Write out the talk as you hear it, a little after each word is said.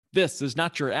This is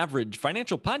Not Your Average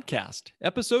Financial Podcast,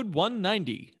 episode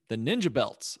 190, The Ninja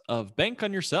Belts of Bank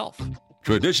on Yourself.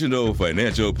 Traditional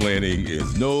financial planning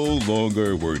is no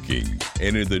longer working.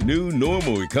 And in the new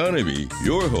normal economy,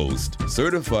 your host,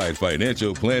 certified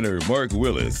financial planner Mark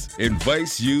Willis,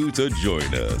 invites you to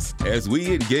join us as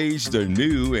we engage the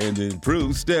new and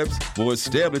improved steps for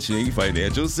establishing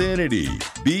financial sanity.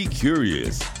 Be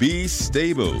curious, be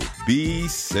stable, be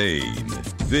sane.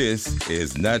 This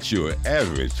is Not Your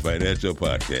Average Financial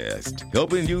Podcast,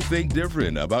 helping you think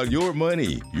different about your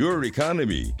money, your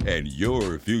economy, and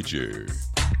your future.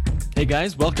 Hey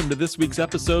guys, welcome to this week's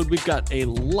episode. We've got a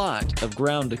lot of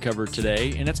ground to cover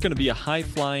today, and it's going to be a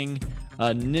high-flying,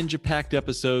 ninja-packed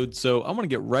episode, so I want to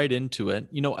get right into it.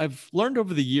 You know, I've learned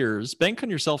over the years, Bank on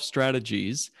Yourself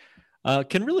strategies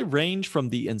can really range from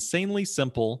the insanely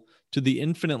simple to the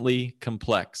infinitely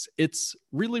complex. It's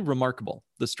really remarkable,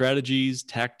 the strategies,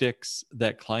 tactics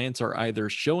that clients are either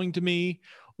showing to me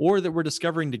or that we're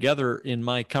discovering together in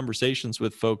my conversations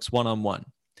with folks one-on-one.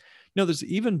 You know, there's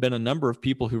even been a number of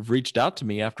people who've reached out to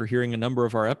me after hearing a number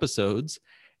of our episodes,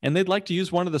 and they'd like to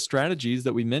use one of the strategies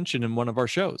that we mentioned in one of our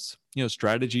shows. You know,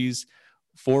 strategies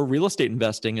for real estate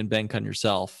investing and Bank on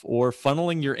Yourself, or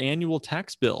funneling your annual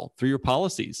tax bill through your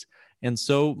policies, and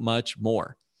so much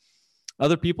more.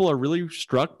 Other people are really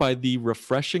struck by the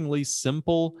refreshingly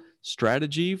simple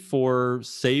strategy for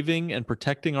saving and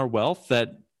protecting our wealth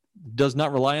that does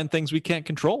not rely on things we can't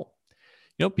control.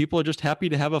 You know, people are just happy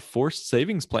to have a forced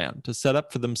savings plan to set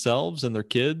up for themselves and their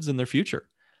kids and their future.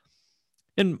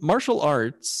 In martial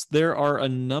arts, there are a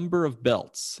number of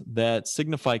belts that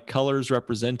signify colors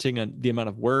representing the amount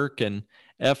of work and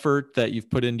effort that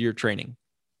you've put into your training.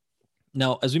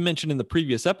 Now, as we mentioned in the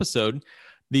previous episode,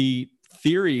 the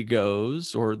theory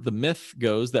goes, or the myth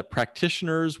goes, that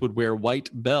practitioners would wear white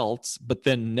belts, but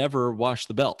then never wash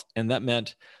the belt. And that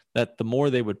meant that the more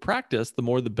they would practice, the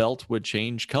more the belt would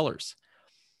change colors.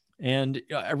 And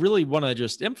I really want to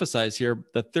just emphasize here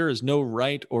that there is no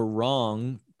right or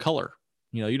wrong color.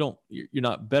 You know, you're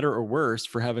not better or worse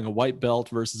for having a white belt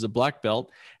versus a black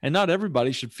belt. And not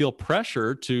everybody should feel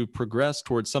pressure to progress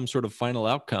towards some sort of final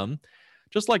outcome.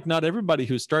 Just like not everybody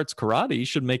who starts karate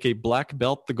should make a black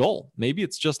belt the goal. Maybe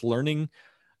it's just learning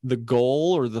the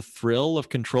goal or the thrill of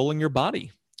controlling your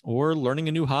body, or learning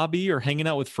a new hobby, or hanging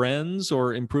out with friends,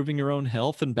 or improving your own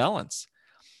health and balance.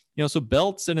 You know, so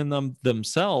belts in and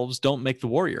themselves don't make the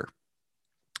warrior.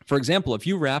 For example, if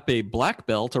you wrap a black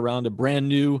belt around a brand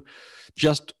new,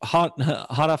 just hot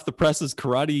off the presses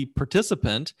karate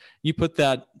participant, you put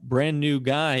that brand new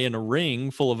guy in a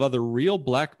ring full of other real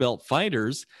black belt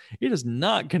fighters, it is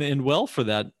not going to end well for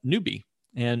that newbie.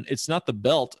 And it's not the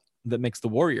belt that makes the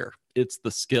warrior, it's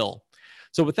the skill.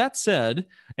 So with that said,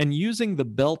 and using the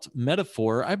belt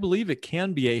metaphor, I believe it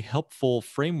can be a helpful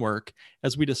framework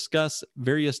as we discuss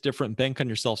various different Bank on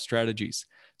Yourself strategies,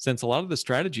 since a lot of the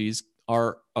strategies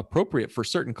are appropriate for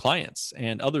certain clients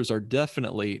and others are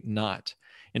definitely not.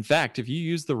 In fact, if you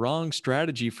use the wrong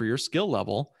strategy for your skill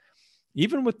level,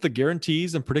 even with the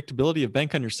guarantees and predictability of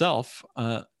Bank on Yourself,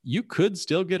 you could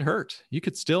still get hurt. You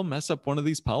could still mess up one of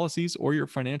these policies or your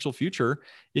financial future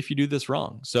if you do this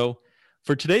wrong. So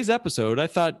for today's episode, I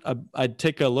thought I'd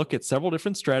take a look at several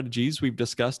different strategies we've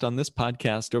discussed on this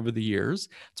podcast over the years.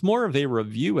 It's more of a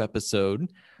review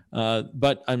episode,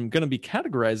 but I'm going to be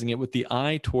categorizing it with the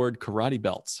eye toward karate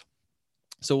belts.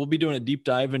 So we'll be doing a deep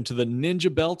dive into the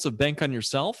ninja belts of Bank on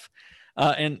Yourself.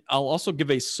 And I'll also give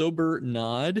a sober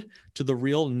nod to the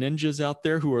real ninjas out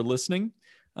there who are listening.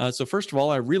 So first of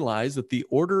all, I realize that the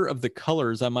order of the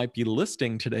colors I might be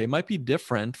listing today might be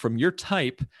different from your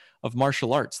type of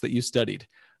martial arts that you studied.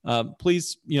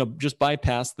 Please, just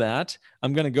bypass that.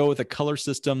 I'm going to go with a color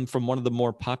system from one of the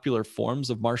more popular forms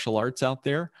of martial arts out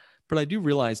there. But I do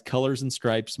realize colors and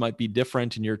stripes might be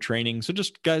different in your training. So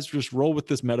just roll with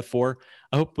this metaphor.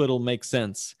 I hope it'll make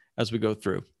sense as we go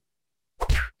through.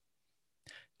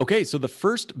 Okay, so the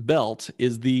first belt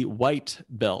is the white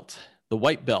belt. The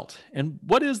white belt. And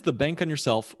what is the Bank on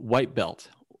Yourself white belt?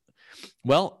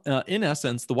 Well, in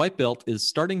essence, the white belt is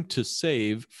starting to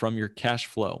save from your cash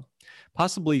flow,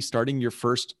 possibly starting your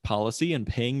first policy and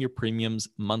paying your premiums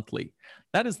monthly.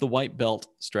 That is the white belt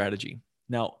strategy.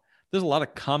 Now, there's a lot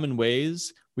of common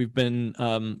ways we've been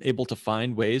able to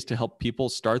find ways to help people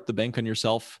start the Bank on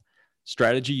Yourself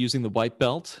strategy using the white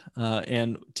belt.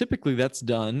 And typically that's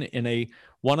done in a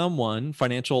one-on-one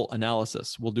financial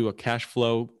analysis. We'll do a cash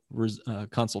flow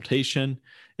consultation.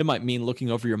 It might mean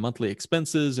looking over your monthly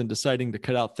expenses and deciding to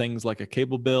cut out things like a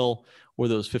cable bill or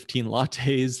those 15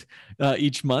 lattes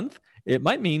each month. It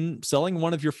might mean selling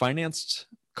one of your financed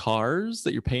cars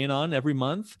that you're paying on every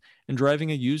month and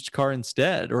driving a used car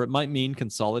instead. Or it might mean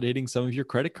consolidating some of your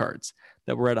credit cards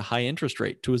that were at a high interest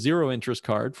rate to a zero interest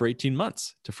card for 18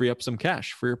 months to free up some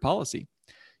cash for your policy.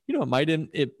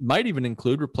 It might even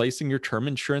include replacing your term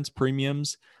insurance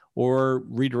premiums or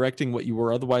redirecting what you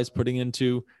were otherwise putting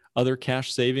into other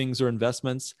cash savings or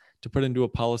investments to put into a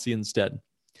policy instead.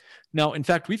 Now, in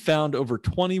fact, we found over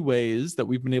 20 ways that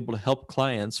we've been able to help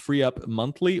clients free up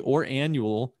monthly or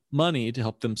annual money to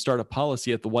help them start a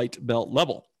policy at the white belt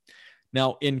level.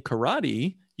 Now, in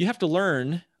karate, you have to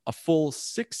learn a full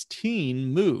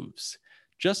 16 moves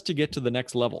just to get to the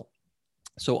next level.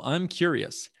 So I'm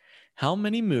curious, how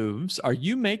many moves are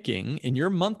you making in your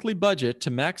monthly budget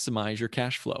to maximize your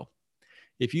cash flow?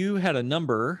 If you had a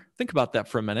number, think about that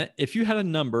for a minute. If you had a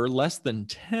number less than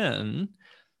 10,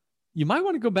 you might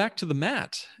want to go back to the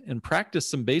mat and practice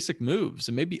some basic moves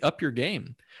and maybe up your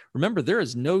game. Remember, there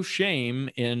is no shame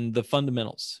in the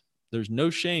fundamentals. There's no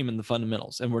shame in the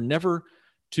fundamentals. And we're never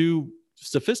too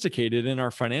sophisticated in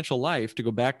our financial life to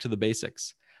go back to the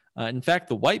basics. In fact,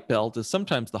 the white belt is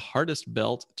sometimes the hardest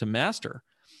belt to master.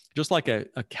 Just like a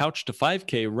couch to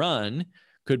 5K run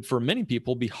could, for many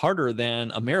people, be harder than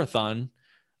a marathon.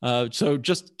 So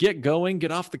just get going,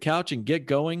 get off the couch and get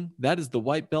going. That is the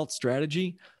white belt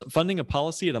strategy, funding a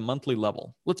policy at a monthly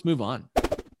level. Let's move on.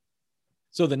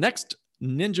 So the next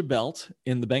ninja belt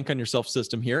in the Bank on Yourself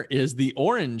system here is the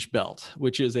orange belt,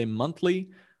 which is a monthly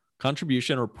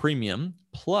contribution or premium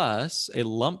plus a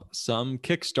lump sum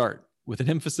kickstart with an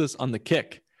emphasis on the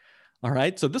kick. All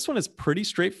right, so this one is pretty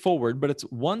straightforward, but it's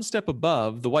one step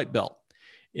above the white belt.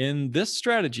 In this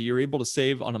strategy, you're able to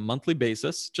save on a monthly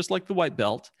basis, just like the white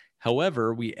belt.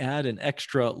 However, we add an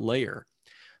extra layer.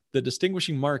 The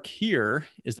distinguishing mark here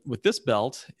is with this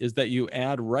belt is that you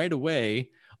add right away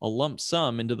a lump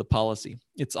sum into the policy.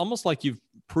 It's almost like you've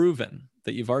proven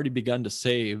that you've already begun to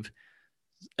save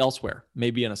elsewhere,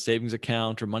 maybe in a savings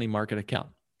account or money market account.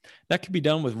 That could be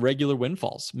done with regular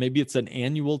windfalls. Maybe it's an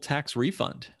annual tax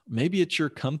refund. Maybe it's your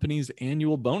company's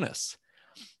annual bonus.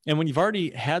 And when you've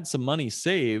already had some money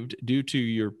saved due to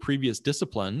your previous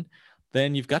discipline,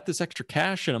 then you've got this extra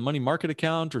cash in a money market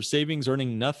account or savings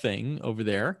earning nothing over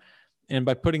there. And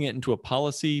by putting it into a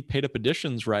policy paid up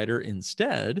additions rider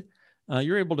instead,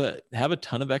 you're able to have a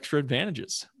ton of extra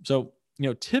advantages. So,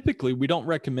 typically we don't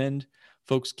recommend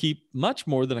folks keep much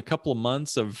more than a couple of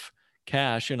months of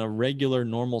cash in a regular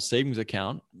normal savings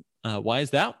account. Why is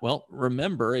that? Well,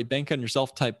 remember, a Bank on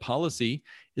Yourself type policy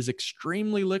is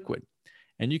extremely liquid,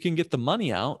 and you can get the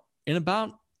money out in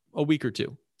about a week or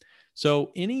two.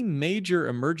 So any major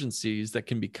emergencies that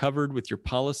can be covered with your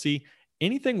policy,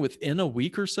 anything within a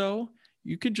week or so,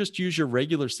 you could just use your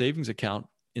regular savings account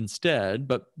instead.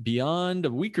 But beyond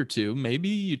a week or two, maybe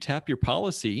you tap your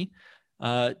policy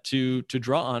to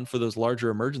draw on for those larger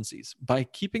emergencies. By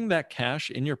keeping that cash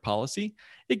in your policy,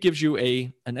 it gives you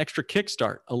an extra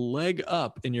kickstart, a leg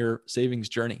up in your savings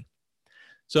journey.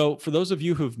 So for those of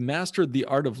you who've mastered the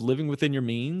art of living within your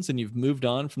means and you've moved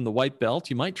on from the white belt,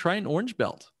 you might try an orange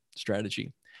belt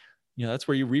strategy. That's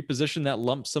where you reposition that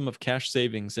lump sum of cash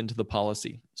savings into the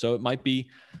policy. So it might be,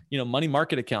 money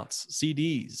market accounts,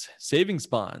 CDs, savings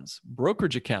bonds,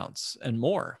 brokerage accounts, and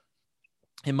more.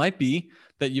 It might be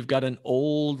that you've got an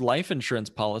old life insurance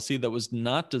policy that was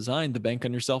not designed the Bank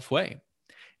on Yourself way.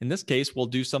 In this case, we'll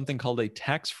do something called a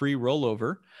tax-free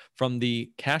rollover from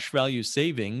the cash value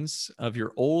savings of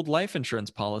your old life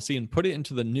insurance policy and put it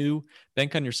into the new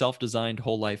Bank on Yourself designed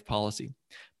whole life policy.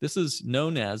 This is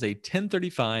known as a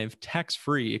 1035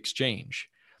 tax-free exchange.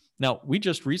 Now, we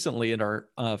just recently at our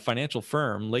financial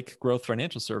firm, Lake Growth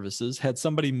Financial Services, had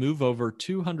somebody move over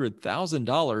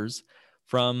 $200,000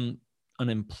 from an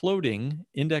imploding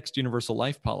indexed universal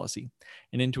life policy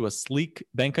and into a sleek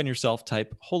Bank on Yourself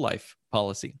type whole life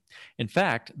policy. In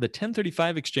fact, the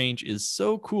 1035 exchange is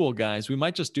so cool, guys. We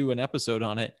might just do an episode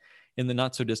on it in the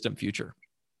not so distant future.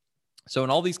 So in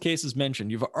all these cases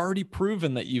mentioned, you've already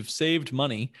proven that you've saved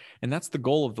money, and that's the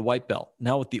goal of the white belt.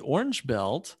 Now with the orange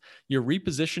belt, you're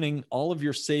repositioning all of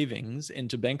your savings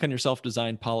into Bank on Yourself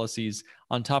designed policies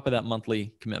on top of that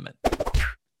monthly commitment.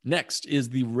 Next is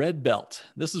the red belt.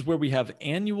 This is where we have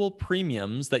annual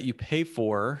premiums that you pay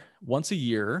for once a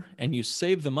year and you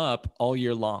save them up all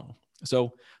year long.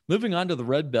 So moving on to the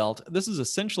red belt, this is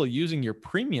essentially using your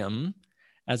premium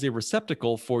as a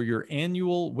receptacle for your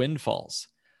annual windfalls.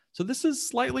 So this is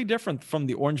slightly different from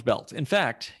the orange belt. In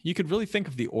fact, you could really think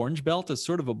of the orange belt as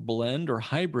sort of a blend or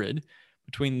hybrid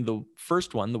between the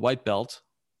first one, the white belt,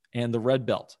 and the red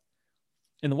belt.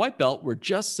 In the white belt, we're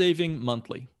just saving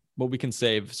monthly, what we can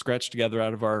save, scratch together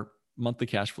out of our monthly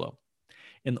cash flow.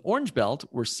 In the orange belt,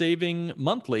 we're saving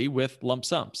monthly with lump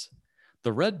sums.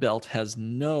 The red belt has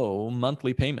no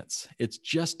monthly payments. It's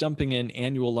just dumping in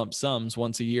annual lump sums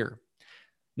once a year.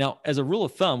 Now, as a rule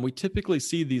of thumb, we typically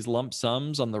see these lump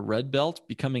sums on the red belt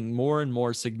becoming more and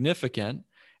more significant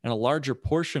and a larger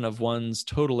portion of one's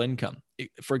total income.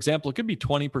 For example, it could be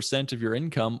 20% of your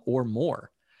income or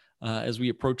more as we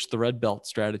approach the red belt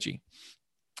strategy.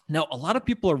 Now, a lot of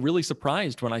people are really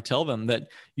surprised when I tell them that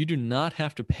you do not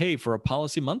have to pay for a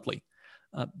policy monthly,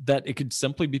 that it could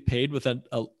simply be paid with an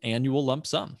annual lump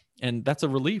sum. And that's a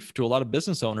relief to a lot of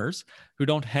business owners who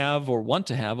don't have or want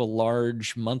to have a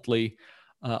large monthly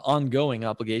ongoing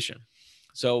obligation.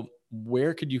 So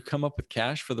where could you come up with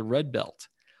cash for the red belt?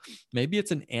 Maybe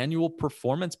it's an annual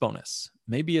performance bonus.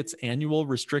 Maybe it's annual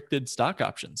restricted stock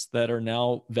options that are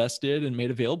now vested and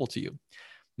made available to you.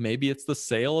 Maybe it's the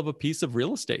sale of a piece of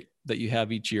real estate that you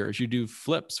have each year as you do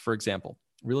flips, for example,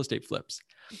 real estate flips.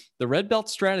 The red belt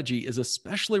strategy is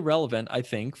especially relevant, I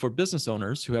think, for business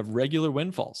owners who have regular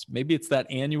windfalls. Maybe it's that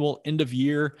annual end of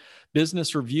year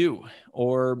business review,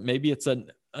 or maybe it's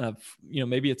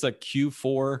maybe it's a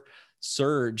Q4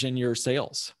 surge in your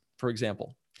sales, for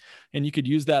example. And you could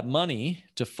use that money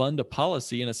to fund a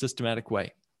policy in a systematic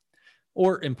way.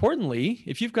 Or importantly,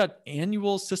 if you've got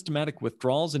annual systematic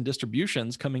withdrawals and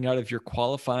distributions coming out of your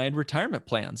qualified retirement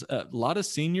plans, a lot of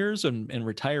seniors and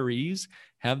retirees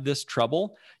have this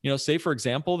trouble. Say, for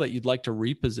example, that you'd like to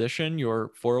reposition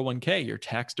your 401k, your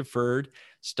tax-deferred,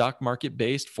 stock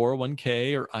market-based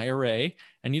 401k or IRA,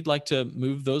 and you'd like to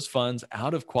move those funds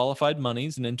out of qualified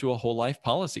monies and into a whole life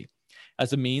policy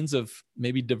as a means of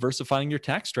maybe diversifying your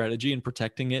tax strategy and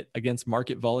protecting it against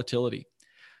market volatility.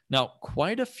 Now,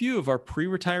 quite a few of our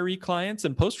pre-retiree clients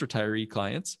and post-retiree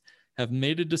clients have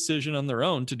made a decision on their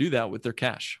own to do that with their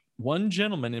cash. One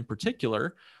gentleman in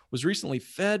particular was recently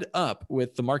fed up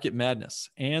with the market madness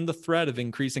and the threat of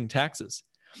increasing taxes.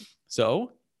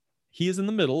 So he is in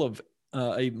the middle of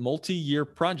a multi-year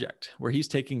project where he's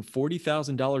taking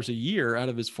 $40,000 a year out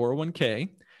of his 401k,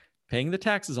 paying the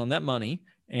taxes on that money,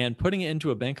 and putting it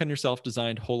into a Bank on Yourself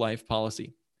designed whole life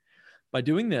policy. By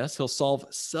doing this, he'll solve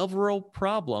several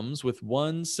problems with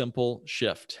one simple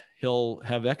shift. He'll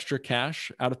have extra cash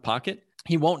out of pocket.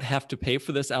 He won't have to pay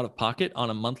for this out of pocket on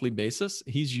a monthly basis.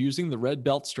 He's using the red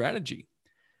belt strategy.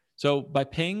 So by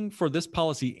paying for this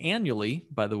policy annually,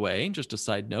 by the way, just a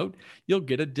side note, you'll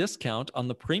get a discount on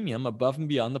the premium above and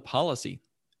beyond the policy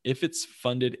if it's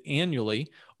funded annually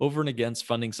over and against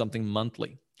funding something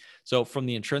monthly. So from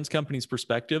the insurance company's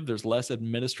perspective, there's less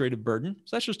administrative burden.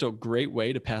 So that's just a great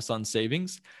way to pass on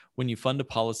savings when you fund a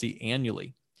policy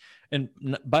annually. And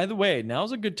by the way,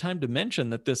 now's a good time to mention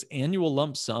that this annual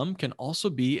lump sum can also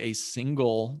be a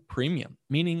single premium,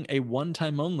 meaning a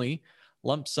one-time only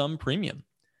lump sum premium.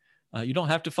 You don't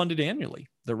have to fund it annually.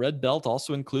 The red belt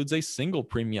also includes a single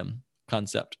premium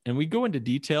concept. And we go into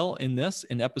detail in this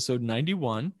in episode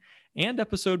 91 and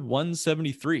episode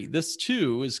 173. This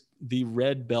too is the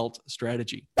red belt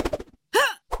strategy.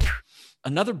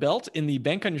 Another belt in the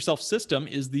Bank on Yourself system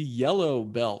is the yellow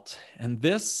belt. And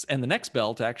this and the next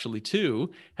belt actually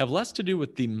too have less to do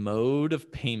with the mode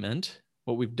of payment,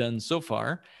 what we've done so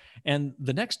far. And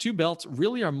the next two belts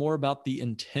really are more about the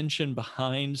intention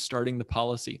behind starting the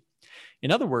policy.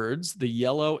 In other words, the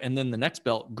yellow and then the next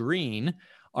belt, green,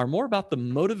 are more about the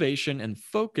motivation and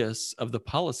focus of the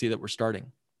policy that we're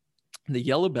starting. The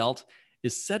yellow belt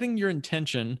is setting your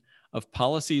intention of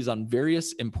policies on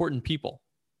various important people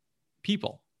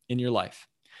in your life.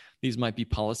 These might be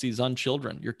policies on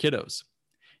children, your kiddos.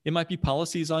 It might be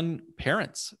policies on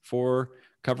parents for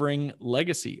covering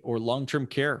legacy or long-term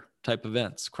care type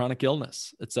events, chronic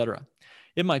illness, etc.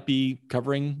 It might be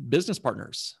covering business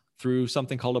partners through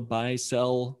something called a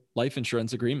buy-sell life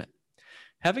insurance agreement.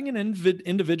 Having an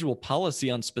individual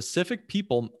policy on specific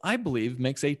people, I believe,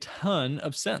 makes a ton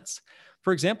of sense.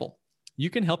 For example, you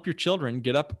can help your children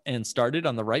get up and started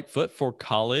on the right foot for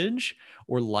college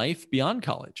or life beyond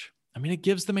college. I mean, it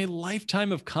gives them a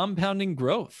lifetime of compounding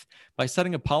growth by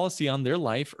setting a policy on their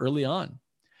life early on.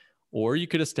 Or you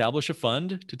could establish a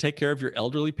fund to take care of your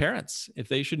elderly parents if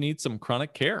they should need some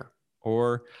chronic care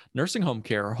or nursing home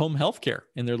care or home health care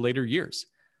in their later years.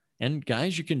 And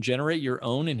guys, you can generate your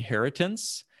own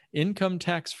inheritance, income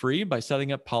tax-free, by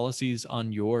setting up policies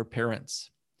on your parents.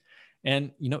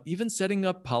 And, even setting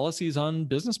up policies on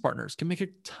business partners can make a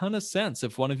ton of sense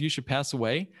if one of you should pass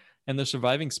away and the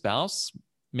surviving spouse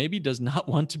maybe does not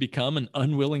want to become an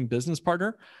unwilling business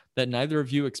partner that neither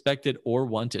of you expected or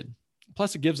wanted.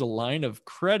 Plus, it gives a line of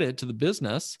credit to the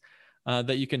business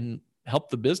that you can help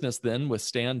the business then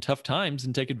withstand tough times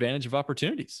and take advantage of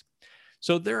opportunities.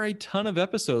 So there are a ton of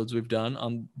episodes we've done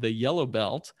on the yellow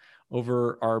belt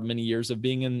over our many years of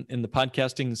being in the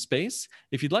podcasting space.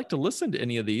 If you'd like to listen to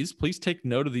any of these, please take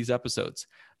note of these episodes.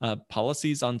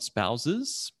 Policies on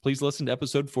spouses, please listen to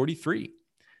episode 43.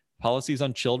 Policies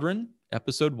on children,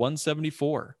 episode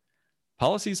 174.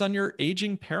 Policies on your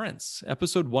aging parents,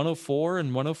 episode 104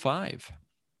 and 105.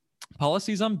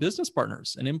 Policies on business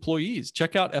partners and employees,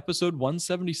 check out episode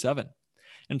 177.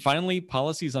 And finally,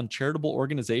 policies on charitable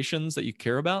organizations that you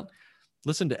care about,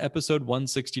 listen to episode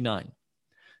 169.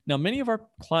 Now, many of our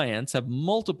clients have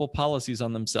multiple policies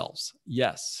on themselves.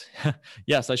 Yes,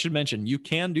 yes, I should mention, you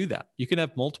can do that. You can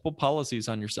have multiple policies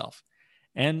on yourself.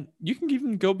 And you can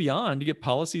even go beyond to get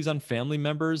policies on family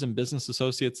members and business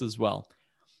associates as well.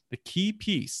 The key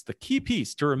piece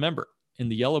to remember in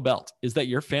the yellow belt is that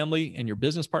your family and your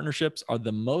business partnerships are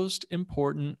the most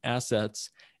important assets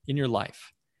in your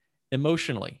life.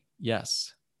 Emotionally,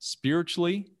 yes.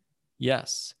 Spiritually,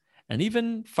 yes. And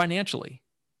even financially.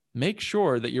 Make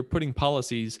sure that you're putting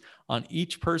policies on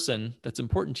each person that's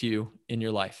important to you in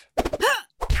your life.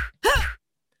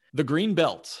 The green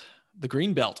belt. The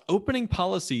green belt, opening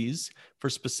policies for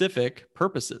specific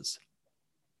purposes.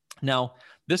 Now,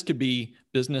 this could be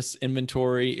business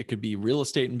inventory. It could be real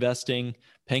estate investing,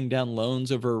 paying down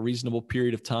loans over a reasonable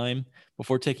period of time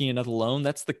before taking another loan.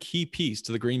 That's the key piece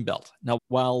to the green belt. Now,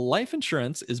 while life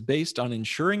insurance is based on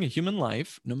insuring a human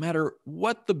life, no matter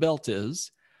what the belt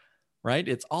is, right?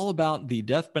 It's all about the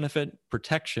death benefit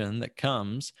protection that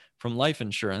comes from life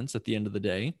insurance at the end of the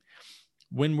day.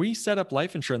 When we set up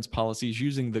life insurance policies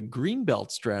using the green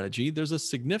belt strategy, there's a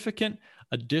significant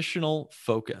additional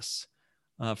focus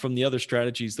from the other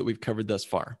strategies that we've covered thus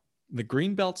far. The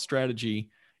green belt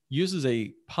strategy uses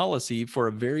a policy for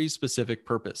a very specific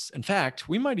purpose. In fact,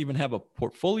 we might even have a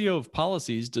portfolio of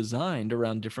policies designed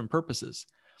around different purposes.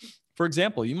 For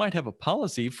example, you might have a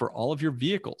policy for all of your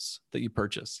vehicles that you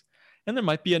purchase, and there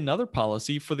might be another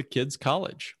policy for the kids'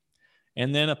 college.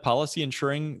 And then a policy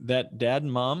ensuring that dad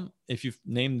and mom, if you've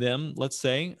named them, let's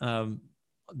say,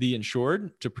 the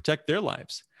insured, to protect their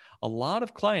lives. A lot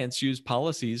of clients use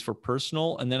policies for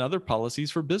personal and then other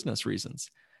policies for business reasons.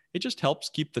 It just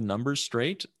helps keep the numbers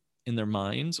straight in their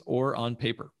minds or on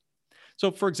paper.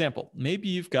 So for example, maybe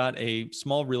you've got a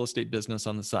small real estate business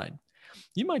on the side.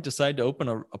 You might decide to open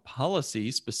a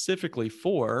policy specifically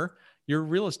for your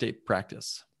real estate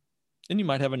practice. And you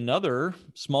might have another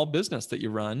small business that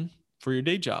you run for your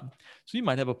day job. So you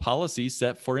might have a policy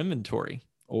set for inventory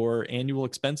or annual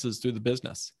expenses through the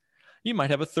business. You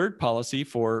might have a third policy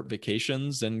for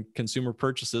vacations and consumer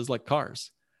purchases like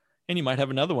cars. And you might have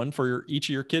another one for each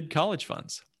of your kid college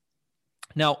funds.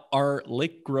 Now, our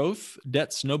lake growth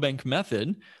debt snowbank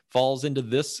method falls into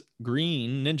this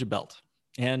green ninja belt.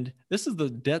 And this is the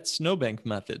debt snowbank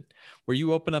method, where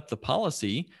you open up the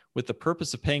policy with the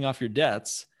purpose of paying off your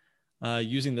debts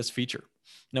using this feature.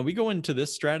 Now, we go into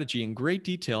this strategy in great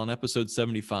detail in episode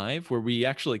 75, where we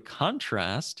actually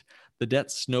contrast the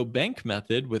debt snowbank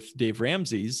method with Dave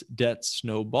Ramsey's debt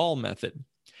snowball method.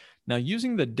 Now,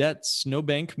 using the debt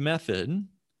snowbank method,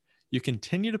 you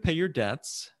continue to pay your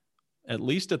debts, at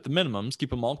least at the minimums, keep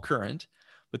them all current,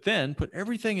 but then put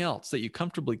everything else that you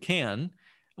comfortably can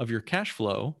of your cash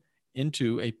flow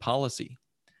into a policy.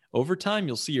 Over time,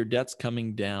 you'll see your debts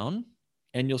coming down,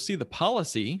 and you'll see the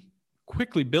policy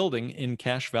quickly building in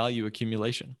cash value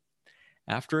accumulation.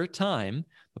 After a time,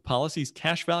 the policy's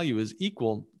cash value is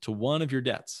equal to one of your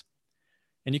debts.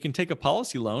 And you can take a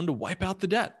policy loan to wipe out the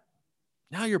debt.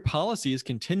 Now your policy is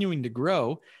continuing to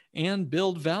grow and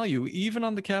build value even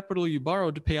on the capital you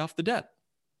borrowed to pay off the debt.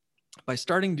 By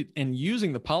starting and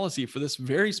using the policy for this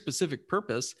very specific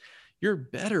purpose, you're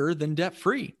better than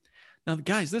debt-free. Now,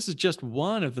 guys, this is just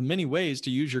one of the many ways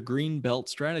to use your green belt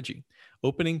strategy,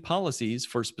 opening policies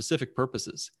for specific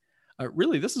purposes.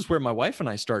 Really, this is where my wife and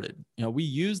I started. We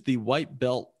used the white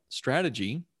belt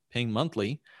strategy, paying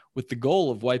monthly, with the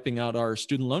goal of wiping out our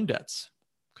student loan debts,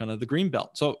 kind of the green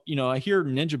belt. So, I hear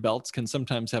ninja belts can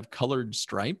sometimes have colored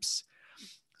stripes.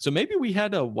 So maybe we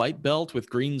had a white belt with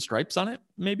green stripes on it,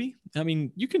 maybe. I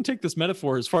mean, you can take this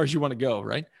metaphor as far as you want to go,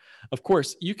 right? Of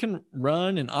course, you can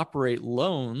run and operate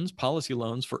loans, policy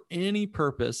loans, for any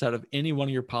purpose out of any one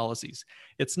of your policies.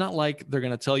 It's not like they're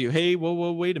going to tell you, hey,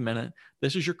 whoa, wait a minute.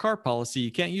 This is your car policy.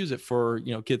 You can't use it for,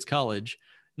 kids' college.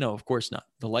 No, of course not.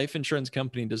 The life insurance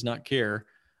company does not care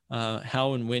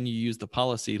how and when you use the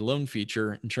policy loan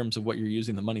feature in terms of what you're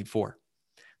using the money for.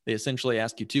 They essentially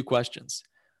ask you two questions.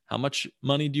 How much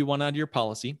money do you want out of your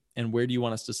policy, and where do you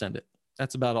want us to send it?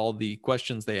 That's about all the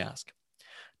questions they ask.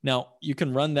 Now, you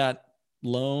can run that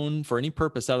loan for any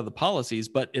purpose out of the policies,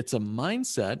 but it's a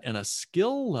mindset and a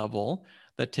skill level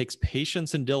that takes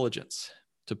patience and diligence.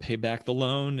 to pay back the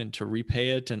loan and to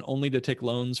repay it, and only to take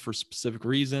loans for specific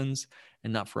reasons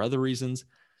and not for other reasons.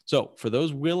 So for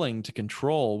those willing to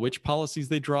control which policies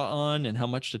they draw on and how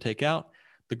much to take out,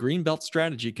 the Greenbelt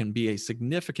strategy can be a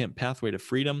significant pathway to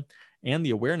freedom and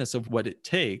the awareness of what it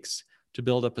takes to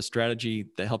build up a strategy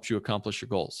that helps you accomplish your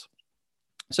goals.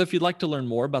 So if you'd like to learn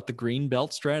more about the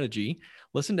Greenbelt strategy,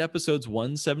 listen to episodes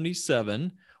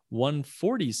 177,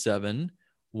 147,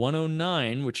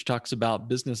 109, which talks about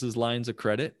businesses' lines of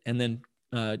credit, and then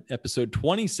episode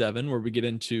 27, where we get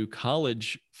into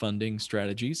college funding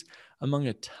strategies, among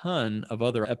a ton of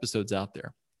other episodes out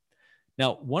there.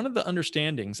 Now, one of the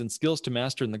understandings and skills to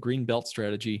master in the Greenbelt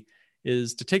strategy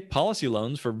is to take policy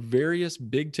loans for various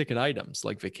big ticket items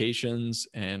like vacations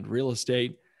and real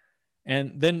estate,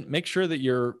 and then make sure that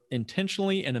you're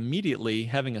intentionally and immediately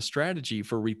having a strategy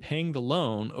for repaying the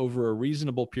loan over a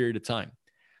reasonable period of time.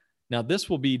 Now, this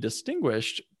will be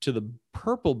distinguished to the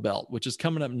purple belt, which is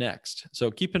coming up next.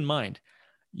 So keep in mind,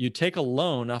 you take a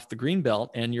loan off the green belt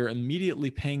and you're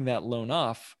immediately paying that loan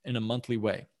off in a monthly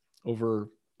way over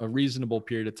a reasonable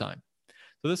period of time.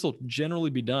 So this will generally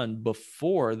be done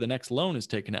before the next loan is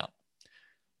taken out.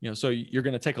 So you're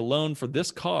going to take a loan for this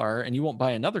car and you won't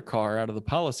buy another car out of the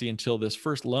policy until this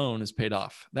first loan is paid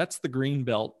off. That's the green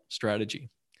belt strategy.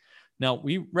 Now,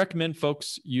 we recommend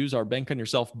folks use our Bank on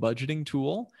Yourself budgeting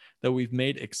tool that we've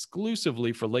made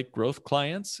exclusively for Lake Growth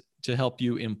clients to help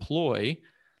you employ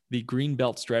the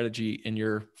Greenbelt strategy in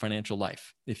your financial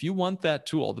life. If you want that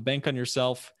tool, the Bank on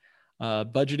Yourself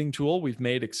budgeting tool we've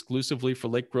made exclusively for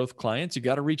Lake Growth clients, you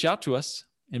got to reach out to us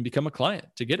and become a client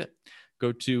to get it.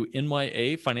 Go to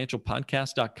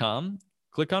nyafinancialpodcast.com,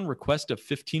 click on request a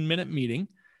 15-minute meeting,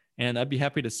 and I'd be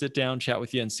happy to sit down, chat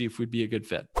with you, and see if we'd be a good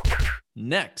fit.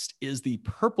 Next is the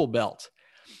purple belt.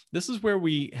 This is where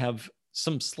we have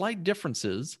some slight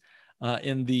differences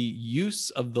in the use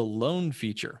of the loan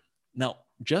feature. Now,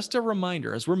 just a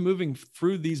reminder, as we're moving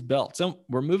through these belts, and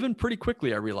we're moving pretty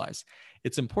quickly, I realize,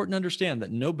 it's important to understand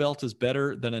that no belt is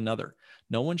better than another.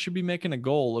 No one should be making a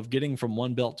goal of getting from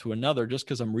one belt to another just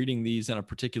because I'm reading these in a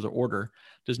particular order.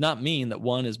 Does not mean that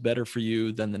one is better for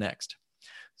you than the next.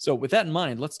 So with that in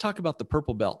mind, let's talk about the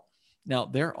purple belt. Now,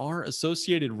 there are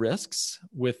associated risks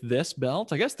with this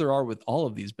belt. I guess there are with all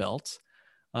of these belts.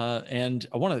 And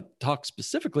I want to talk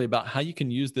specifically about how you can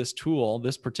use this tool,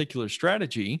 this particular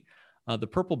strategy, the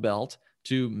purple belt,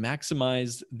 to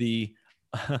maximize the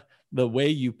way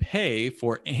you pay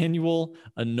for annual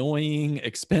annoying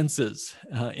expenses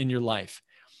in your life.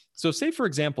 So say, for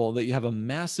example, that you have a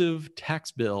massive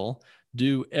tax bill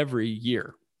due every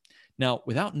year. Now,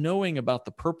 without knowing about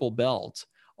the purple belt,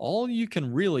 all you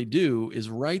can really do is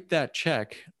write that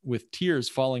check with tears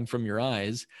falling from your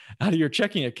eyes out of your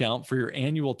checking account for your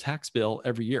annual tax bill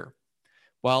every year.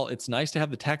 While it's nice to have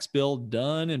the tax bill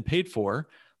done and paid for,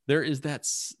 there is that,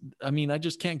 I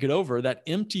just can't get over that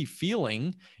empty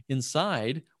feeling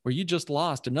inside where you just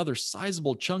lost another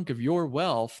sizable chunk of your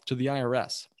wealth to the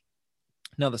IRS.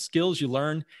 Now, the skills you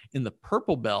learn in the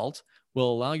purple belt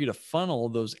will allow you to funnel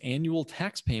those annual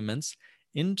tax payments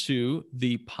into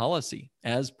the policy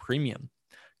as premium,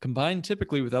 combined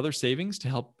typically with other savings to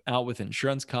help out with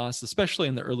insurance costs, especially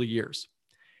in the early years.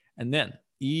 And then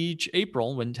each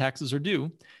April, when taxes are due,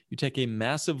 you take a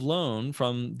massive loan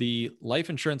from the life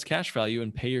insurance cash value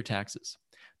and pay your taxes.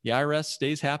 The IRS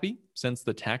stays happy since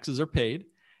the taxes are paid,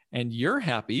 and you're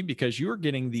happy because you're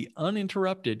getting the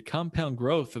uninterrupted compound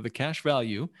growth of the cash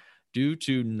value due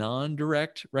to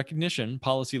non-direct recognition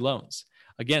policy loans.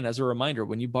 Again, as a reminder,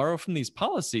 when you borrow from these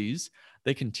policies,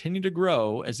 they continue to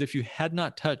grow as if you had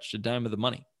not touched a dime of the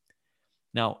money.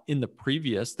 Now, in the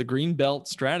Greenbelt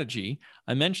strategy,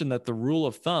 I mentioned that the rule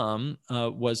of thumb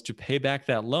was to pay back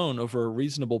that loan over a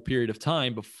reasonable period of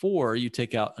time before you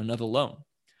take out another loan.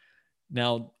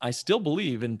 Now, I still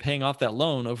believe in paying off that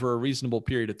loan over a reasonable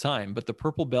period of time, but the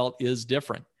purple belt is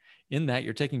different in that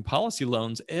you're taking policy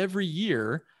loans every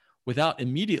year without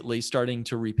immediately starting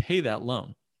to repay that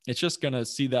loan. It's just going to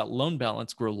see that loan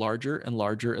balance grow larger and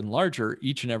larger and larger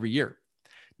each and every year.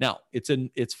 Now,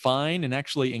 it's fine and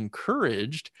actually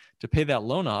encouraged to pay that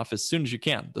loan off as soon as you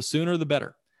can. The sooner, the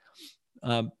better.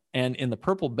 And in the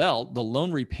purple belt, the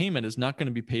loan repayment is not going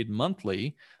to be paid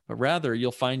monthly, but rather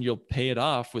you'll find you'll pay it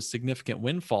off with significant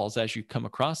windfalls as you come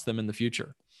across them in the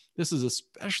future. This is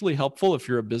especially helpful if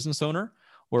you're a business owner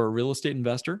or a real estate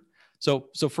investor. So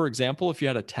for example, if you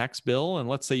had a tax bill and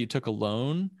let's say you took a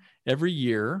loan every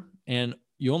year and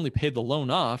you only paid the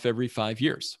loan off every 5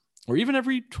 years or even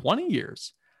every 20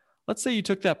 years. Let's say you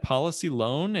took that policy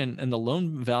loan and the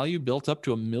loan value built up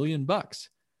to $1 million,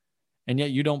 and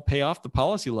yet you don't pay off the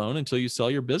policy loan until you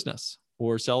sell your business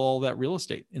or sell all that real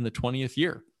estate in the 20th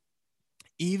year.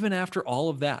 Even after all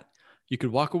of that, you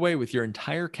could walk away with your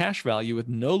entire cash value with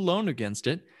no loan against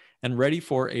it and ready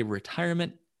for a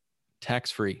retirement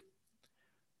tax-free.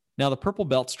 Now, the purple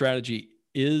belt strategy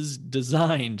is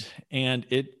designed and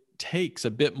it takes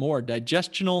a bit more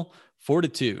digestional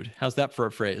fortitude. How's that for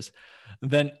a phrase?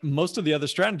 Than most of the other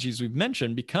strategies we've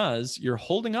mentioned, because you're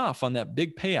holding off on that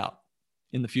big payout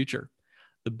in the future.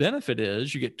 The benefit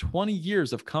is you get 20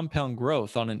 years of compound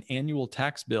growth on an annual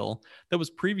tax bill that was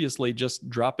previously just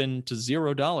dropping to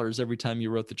 $0 every time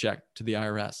you wrote the check to the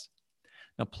IRS.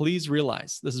 Now, please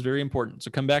realize this is very important.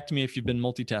 So come back to me if you've been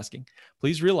multitasking.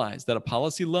 Please realize that a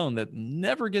policy loan that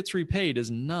never gets repaid is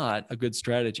not a good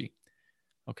strategy.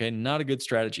 Okay, not a good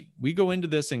strategy. We go into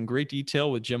this in great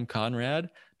detail with Jim Conrad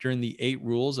during the 8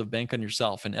 Rules of Bank on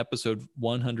Yourself in episode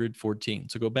 114.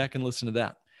 So go back and listen to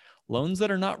that. Loans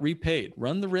that are not repaid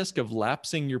run the risk of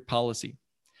lapsing your policy.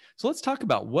 So let's talk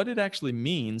about what it actually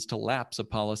means to lapse a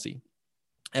policy.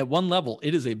 At one level,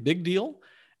 it is a big deal.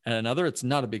 At another, it's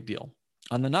not a big deal.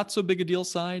 On the not so big a deal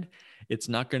side, it's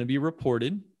not going to be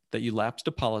reported that you lapsed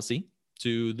a policy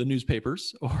to the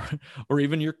newspapers or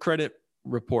even your credit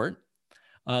report.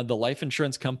 The life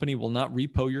insurance company will not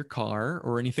repo your car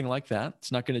or anything like that.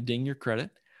 It's not going to ding your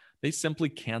credit. They simply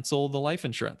cancel the life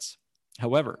insurance.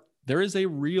 However, there is a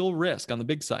real risk on the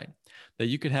big side that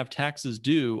you could have taxes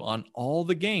due on all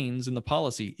the gains in the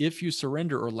policy if you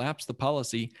surrender or lapse the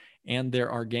policy and there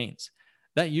are gains.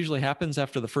 That usually happens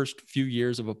after the first few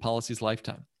years of a policy's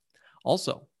lifetime.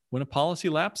 Also, when a policy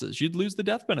lapses, you'd lose the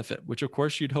death benefit, which of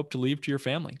course you'd hope to leave to your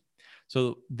family.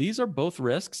 So these are both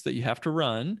risks that you have to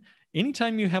run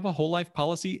anytime you have a whole life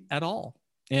policy at all.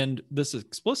 And this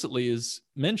explicitly is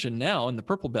mentioned now in the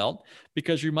purple belt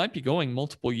because you might be going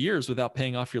multiple years without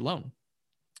paying off your loan.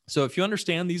 So if you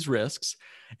understand these risks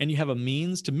and you have a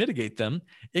means to mitigate them,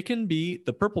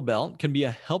 the purple belt can be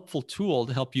a helpful tool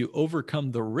to help you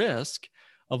overcome the risk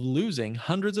of losing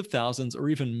hundreds of thousands or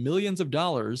even millions of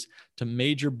dollars to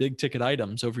major big ticket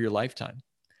items over your lifetime.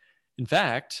 In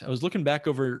fact, I was looking back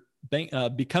over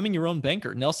Becoming Your Own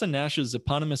Banker. Nelson Nash's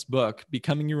eponymous book,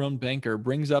 Becoming Your Own Banker,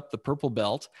 brings up the purple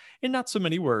belt in not so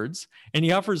many words, and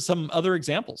he offers some other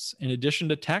examples. In addition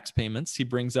to tax payments, he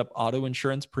brings up auto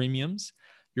insurance premiums,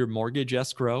 your mortgage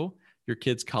escrow, your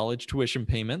kids' college tuition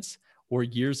payments, or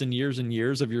years and years and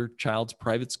years of your child's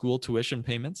private school tuition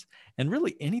payments, and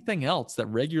really anything else that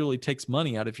regularly takes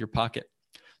money out of your pocket.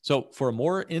 So for a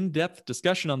more in-depth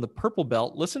discussion on the purple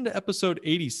belt, listen to episode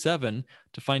 87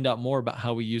 to find out more about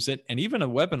how we use it, and even a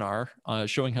webinar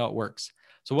showing how it works.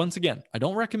 So once again, I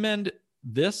don't recommend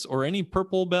this or any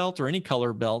purple belt or any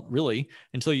color belt really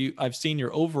until I've seen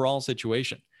your overall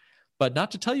situation. But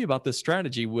not to tell you about this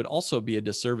strategy would also be a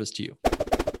disservice to you.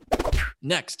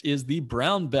 Next is the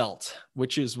brown belt,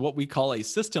 which is what we call a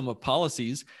system of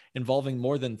policies involving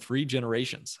more than 3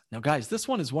 generations. Now, guys, this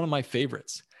one is one of my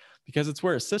favorites, because it's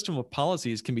where a system of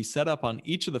policies can be set up on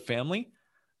each of the family,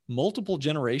 multiple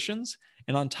generations.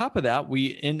 And on top of that, we,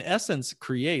 in essence,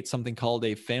 create something called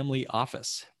a family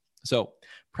office. So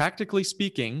practically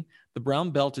speaking, the brown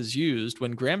belt is used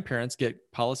when grandparents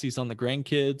get policies on the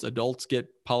grandkids, adults get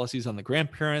policies on the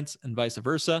grandparents, and vice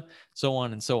versa, so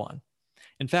on and so on.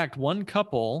 In fact, one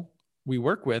couple we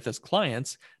work with as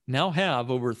clients now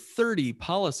have over 30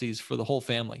 policies for the whole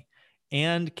family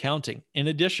and counting. In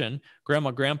addition,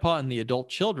 grandma, grandpa, and the adult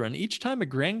children, each time a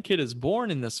grandkid is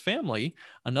born in this family,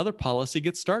 another policy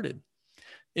gets started.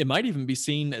 It might even be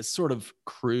seen as sort of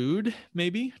crude,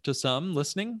 maybe, to some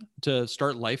listening, to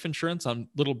start life insurance on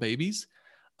little babies.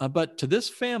 But to this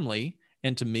family,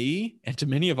 and to me, and to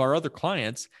many of our other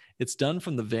clients, it's done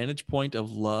from the vantage point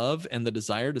of love and the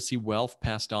desire to see wealth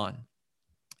passed on.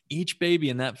 Each baby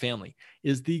in that family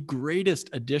is the greatest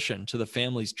addition to the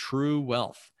family's true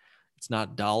wealth. It's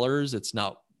not dollars, it's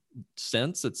not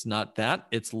cents, it's not that,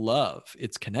 it's love,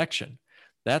 it's connection.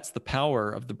 That's the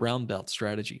power of the brown belt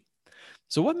strategy.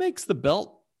 So what makes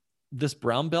this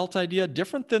brown belt idea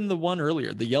different than the one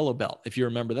earlier, the yellow belt? If you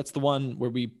remember, that's the one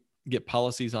where we get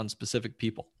policies on specific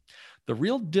people. The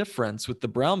real difference with the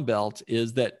brown belt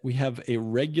is that we have a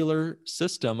regular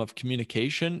system of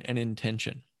communication and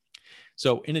intention.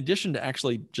 So in addition to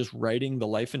actually just writing the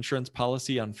life insurance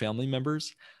policy on family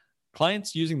members,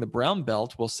 clients using the brown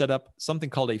belt will set up something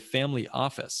called a family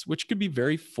office, which could be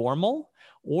very formal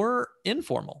or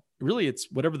informal. Really, it's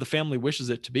whatever the family wishes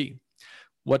it to be.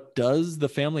 What does the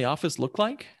family office look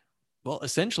like? Well,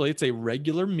 essentially, it's a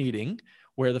regular meeting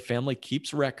where the family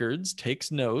keeps records,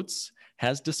 takes notes,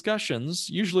 has discussions,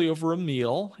 usually over a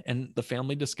meal, and the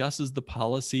family discusses the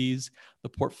policies, the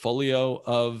portfolio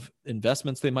of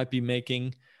investments they might be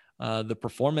making, the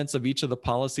performance of each of the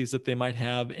policies that they might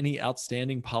have, any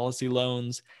outstanding policy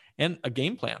loans, and a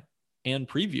game plan and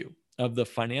preview of the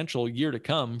financial year to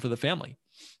come for the family.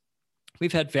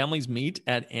 We've had families meet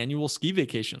at annual ski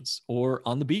vacations or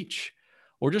on the beach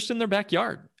or just in their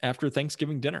backyard after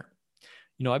Thanksgiving dinner.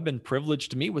 I've been privileged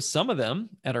to meet with some of them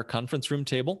at our conference room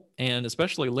table, and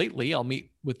especially lately, I'll meet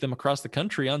with them across the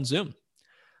country on Zoom.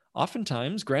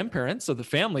 Oftentimes, grandparents of the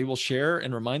family will share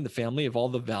and remind the family of all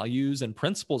the values and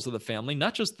principles of the family.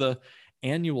 Not just the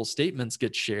annual statements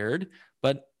get shared,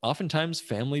 but oftentimes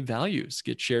family values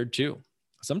get shared too.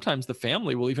 Sometimes the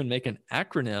family will even make an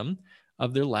acronym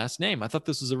of their last name. I thought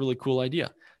this was a really cool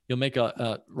idea. You'll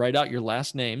write out your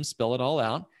last name, spell it all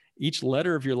out. Each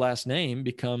letter of your last name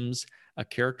becomes a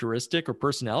characteristic or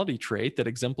personality trait that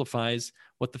exemplifies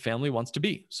what the family wants to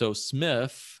be. So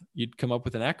Smith, you'd come up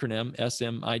with an acronym,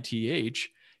 SMITH,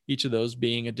 each of those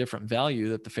being a different value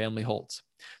that the family holds.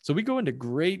 So we go into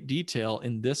great detail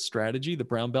in this strategy, the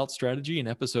Brown Belt strategy, in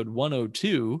episode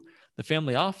 102, the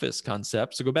family office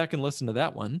concept. So go back and listen to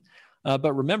that one.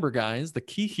 But remember, guys, the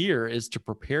key here is to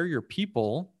prepare your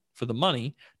people for the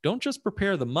money. Don't just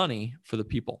prepare the money for the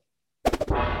people.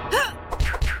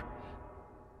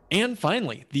 And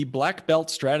finally, the black belt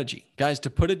strategy. Guys, to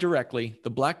put it directly, the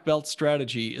black belt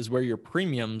strategy is where your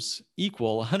premiums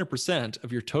equal 100%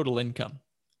 of your total income.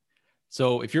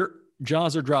 So if your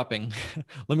jaws are dropping,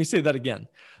 let me say that again.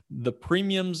 The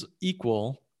premiums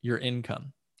equal your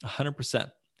income, 100%.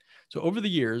 So over the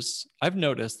years, I've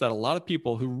noticed that a lot of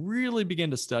people who really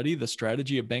begin to study the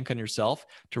strategy of Bank on Yourself,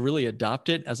 to really adopt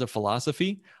it as a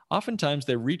philosophy, oftentimes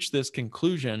they reach this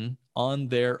conclusion on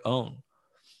their own.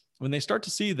 When they start to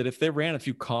see that if they ran a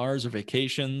few cars or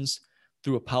vacations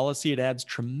through a policy, it adds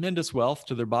tremendous wealth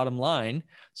to their bottom line.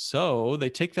 So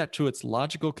they take that to its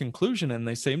logical conclusion and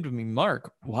they say to me,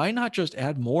 Mark, why not just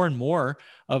add more and more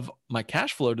of my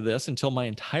cash flow to this until my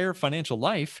entire financial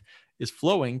life is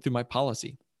flowing through my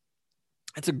policy?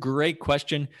 That's a great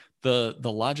question. The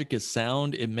logic is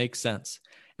sound. It makes sense.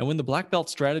 And when the black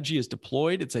belt strategy is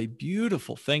deployed, it's a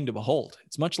beautiful thing to behold.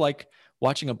 It's much like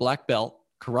watching a black belt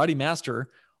karate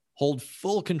master hold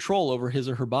full control over his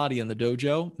or her body in the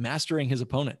dojo, mastering his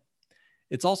opponent.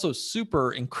 It's also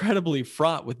super incredibly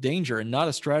fraught with danger and not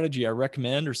a strategy I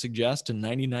recommend or suggest to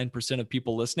 99% of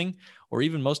people listening, or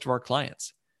even most of our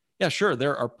clients. Yeah, sure,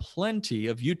 there are plenty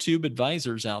of YouTube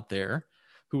advisors out there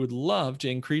who would love to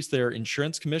increase their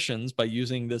insurance commissions by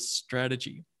using this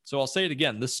strategy. So I'll say it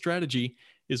again, this strategy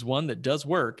is one that does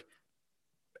work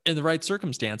in the right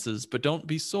circumstances, but don't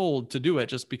be sold to do it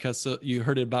just because you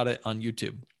heard about it on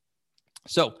YouTube.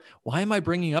 So why am I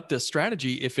bringing up this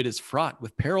strategy if it is fraught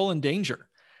with peril and danger?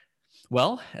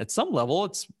 Well, at some level,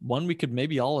 it's one we could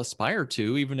maybe all aspire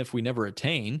to, even if we never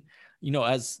attain.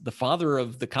 As the father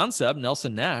of the concept,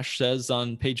 Nelson Nash, says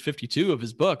on page 52 of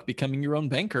his book, Becoming Your Own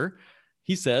Banker,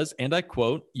 he says, and I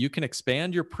quote, "You can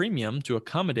expand your premium to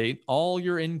accommodate all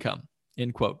your income,"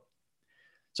 end quote.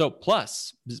 So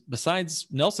plus, besides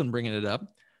Nelson bringing it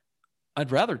up,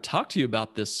 I'd rather talk to you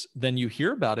about this than you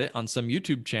hear about it on some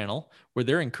YouTube channel where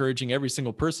they're encouraging every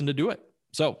single person to do it.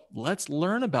 So let's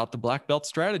learn about the black belt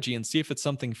strategy and see if it's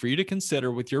something for you to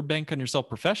consider with your Bank on Yourself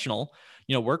professional.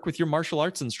 Work with your martial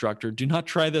arts instructor. Do not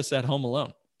try this at home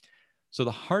alone. So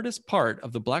the hardest part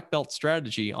of the black belt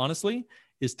strategy, honestly,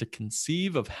 is to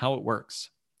conceive of how it works.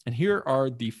 And here are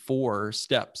the 4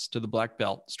 steps to the black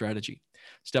belt strategy.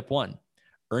 Step 1,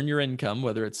 earn your income,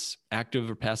 whether it's active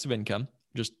or passive income.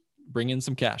 Just bring in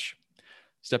some cash.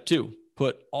 Step 2,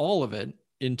 put all of it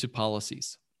into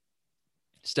policies.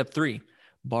 Step 3,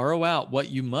 borrow out what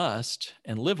you must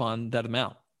and live on that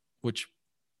amount, which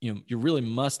you really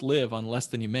must live on less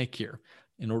than you make here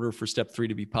in order for step 3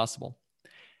 to be possible.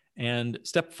 And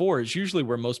step 4 is usually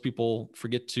where most people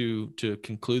forget to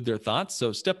conclude their thoughts.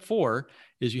 So step 4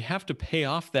 is you have to pay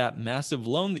off that massive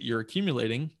loan that you're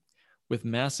accumulating with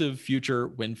massive future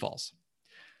windfalls.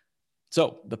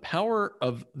 So the power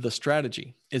of the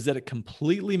strategy is that it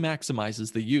completely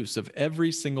maximizes the use of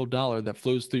every single dollar that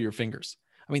flows through your fingers.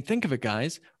 I mean, think of it,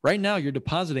 guys. Right now, you're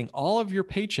depositing all of your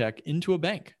paycheck into a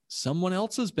bank, someone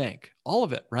else's bank, all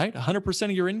of it, right?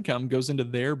 100% of your income goes into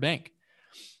their bank.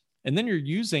 And then you're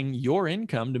using your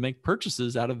income to make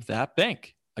purchases out of that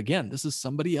bank. Again, this is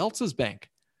somebody else's bank.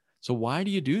 So why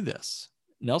do you do this?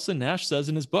 Nelson Nash says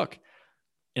in his book,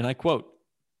 and I quote,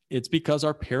 "It's because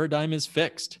our paradigm is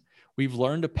fixed. We've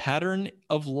learned a pattern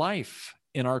of life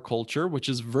in our culture, which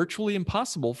is virtually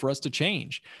impossible for us to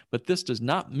change. But this does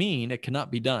not mean it cannot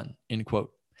be done," end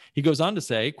quote. He goes on to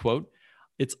say, quote,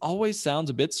 "It always sounds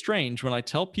a bit strange when I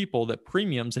tell people that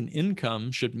premiums and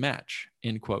income should match,"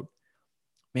 end quote.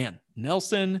 Man,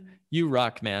 Nelson, you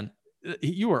rock, man.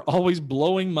 You are always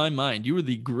blowing my mind. You are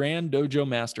the grand dojo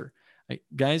master.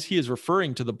 Guys, he is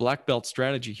referring to the black belt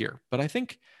strategy here, but I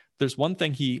think there's one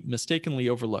thing he mistakenly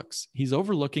overlooks. He's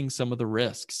overlooking some of the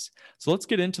risks. So let's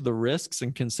get into the risks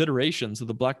and considerations of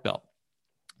the black belt.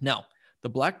 Now, the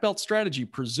black belt strategy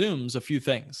presumes a few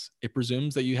things. It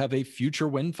presumes that you have a future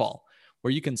windfall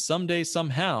where you can someday,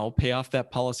 somehow pay off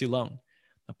that policy loan.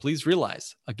 Now, please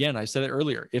realize, again, I said it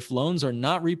earlier, if loans are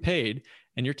not repaid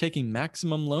and you're taking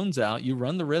maximum loans out, you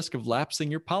run the risk of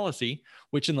lapsing your policy,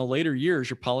 which in the later years,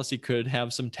 your policy could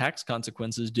have some tax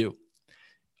consequences due.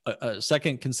 A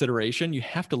second consideration, you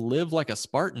have to live like a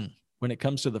Spartan when it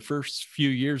comes to the first few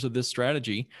years of this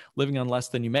strategy, living on less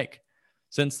than you make.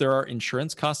 Since there are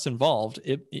insurance costs involved,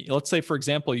 let's say, for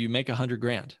example, you make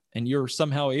 $100,000 and you're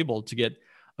somehow able to get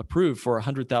approved for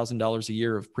 $100,000 a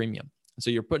year of premium. So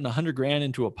you're putting $100,000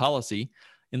 into a policy.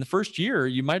 In the first year,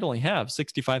 you might only have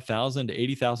 $65,000 to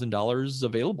 $80,000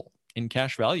 available in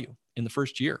cash value in the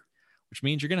first year, which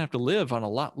means you're going to have to live on a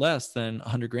lot less than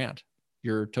 $100,000,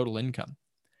 your total income.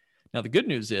 Now, the good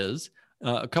news is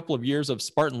a couple of years of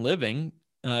Spartan living,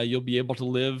 you'll be able to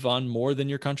live on more than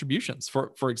your contributions.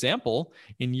 For example,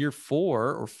 in year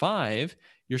 4 or 5,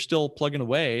 you're still plugging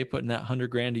away, putting that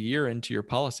 $100,000 a year into your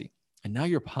policy. And now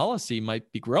your policy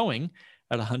might be growing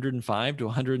at $105,000 to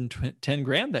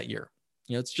 $110,000 that year.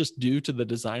 It's just due to the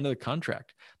design of the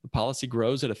contract. The policy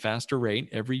grows at a faster rate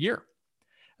every year.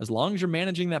 As long as you're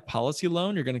managing that policy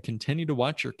loan, you're going to continue to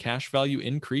watch your cash value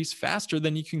increase faster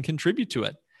than you can contribute to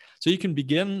it. So you can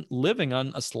begin living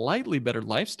on a slightly better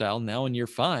lifestyle now in year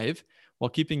 5 while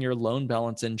keeping your loan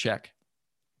balance in check.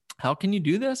 How can you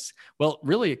do this? Well,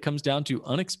 really, it comes down to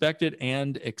unexpected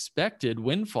and expected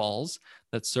windfalls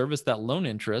that service that loan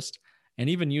interest, and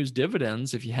even use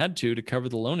dividends if you had to cover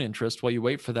the loan interest while you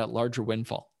wait for that larger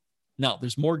windfall. Now,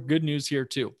 there's more good news here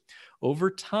too.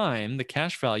 Over time, the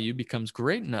cash value becomes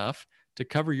great enough to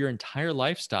cover your entire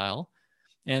lifestyle.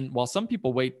 And while some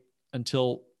people wait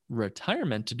until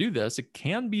retirement to do this, it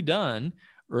can be done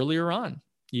earlier on,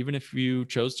 even if you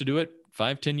chose to do it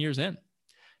 5-10 years in.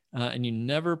 And you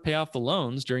never pay off the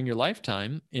loans during your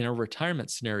lifetime in a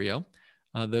retirement scenario.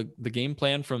 The game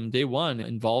plan from day one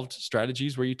involved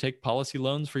strategies where you take policy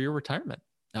loans for your retirement.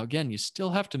 Now, again, you still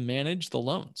have to manage the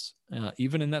loans,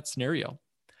 even in that scenario.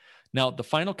 Now, the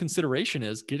final consideration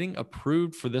is getting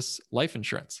approved for this life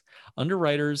insurance.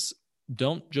 Underwriters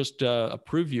don't just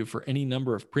approve you for any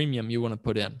number of premium you want to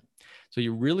put in. So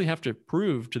you really have to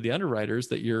prove to the underwriters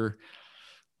that you're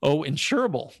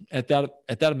insurable at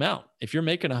that amount. If you're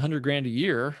making $100,000 a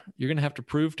year, you're going to have to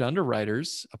prove to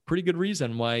underwriters a pretty good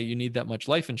reason why you need that much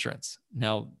life insurance.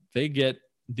 Now, they get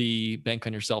the bank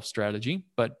on yourself strategy,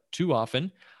 but too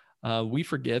often we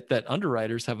forget that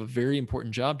underwriters have a very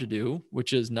important job to do,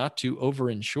 which is not to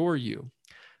overinsure you.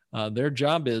 Their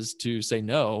job is to say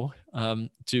no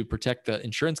to protect the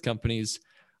insurance company's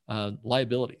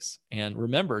liabilities. And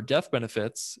remember, death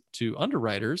benefits to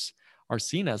underwriters are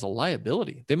seen as a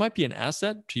liability. They might be an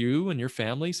asset to you and your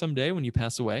family someday when you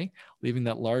pass away, leaving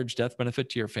that large death benefit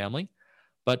to your family.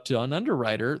 But to an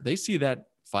underwriter, they see that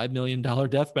 $5 million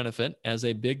death benefit as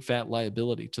a big fat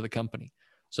liability to the company.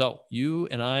 So you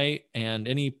and I and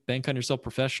any bank on yourself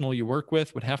professional you work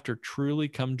with would have to truly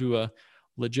come to a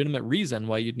legitimate reason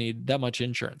why you'd need that much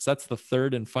insurance. That's the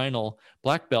third and final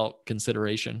black belt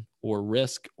consideration or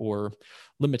risk or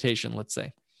limitation, let's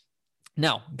say.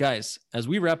 Now, guys, as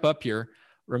we wrap up here,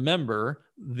 remember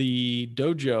the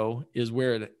dojo is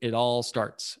where it all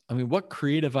starts. I mean, what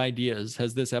creative ideas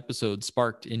has this episode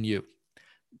sparked in you?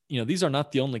 These are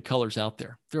not the only colors out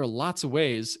there. There are lots of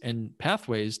ways and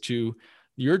pathways to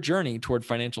your journey toward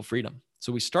financial freedom.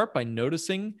 So we start by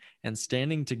noticing and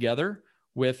standing together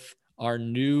with our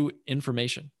new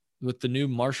information, with the new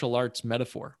martial arts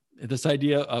metaphor, this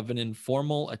idea of an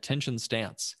informal attention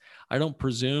stance. I don't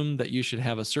presume that you should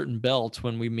have a certain belt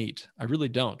when we meet. I really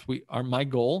don't. My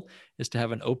goal is to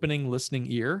have an opening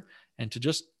listening ear and to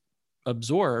just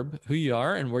absorb who you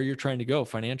are and where you're trying to go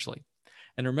financially.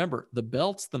 And remember, the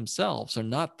belts themselves are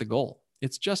not the goal.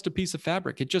 It's just a piece of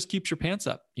fabric. It just keeps your pants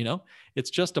up. It's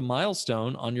just a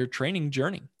milestone on your training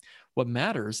journey. What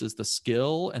matters is the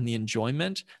skill and the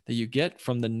enjoyment that you get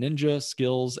from the ninja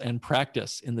skills and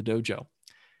practice in the dojo.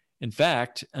 In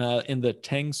fact, in the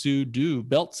Tang Soo Do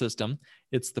belt system,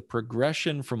 it's the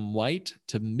progression from white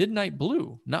to midnight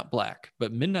blue, not black,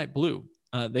 but midnight blue.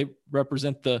 They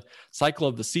represent the cycle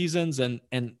of the seasons, and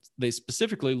they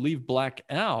specifically leave black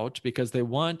out because they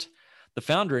want, the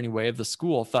founder anyway of the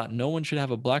school thought no one should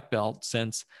have a black belt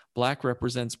since black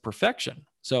represents perfection.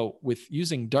 So with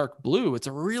using dark blue, it's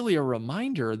really a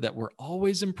reminder that we're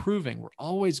always improving, we're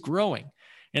always growing.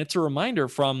 And it's a reminder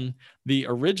from the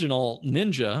original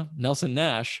ninja, Nelson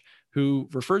Nash, who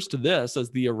refers to this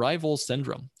as the arrival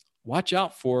syndrome. Watch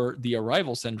out for the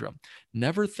arrival syndrome.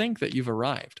 Never think that you've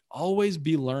arrived. Always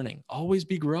be learning, always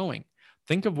be growing.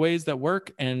 Think of ways that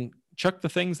work and chuck the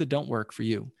things that don't work for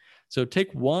you. So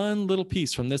take one little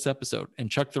piece from this episode and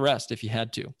chuck the rest if you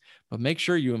had to. But make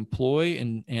sure you employ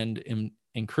and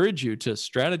encourage you to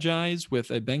strategize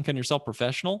with a Bank on Yourself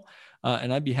professional.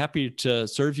 And I'd be happy to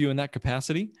serve you in that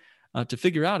capacity to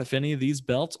figure out if any of these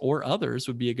belts or others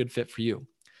would be a good fit for you.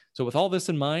 So with all this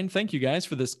in mind, thank you guys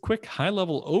for this quick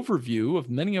high-level overview of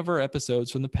many of our episodes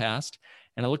from the past,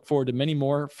 and I look forward to many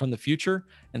more from the future.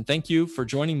 And thank you for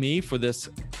joining me for this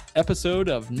episode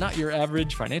of Not Your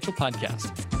Average Financial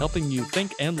Podcast, helping you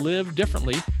think and live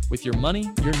differently with your money,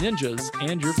 your ninjas,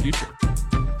 and your future.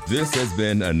 This has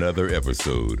been another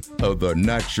episode of the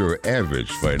Not Your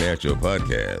Average Financial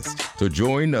Podcast. To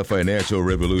join a financial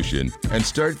revolution and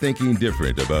start thinking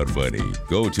different about money,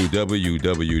 go to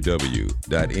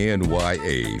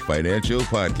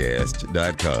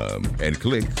www.nyafinancialpodcast.com and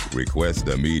click Request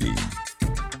a Meeting.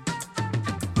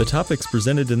 The topics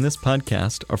presented in this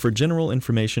podcast are for general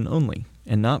information only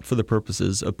and not for the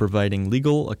purposes of providing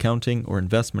legal, accounting, or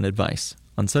investment advice.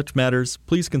 On such matters,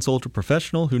 please consult a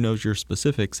professional who knows your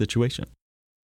specific situation.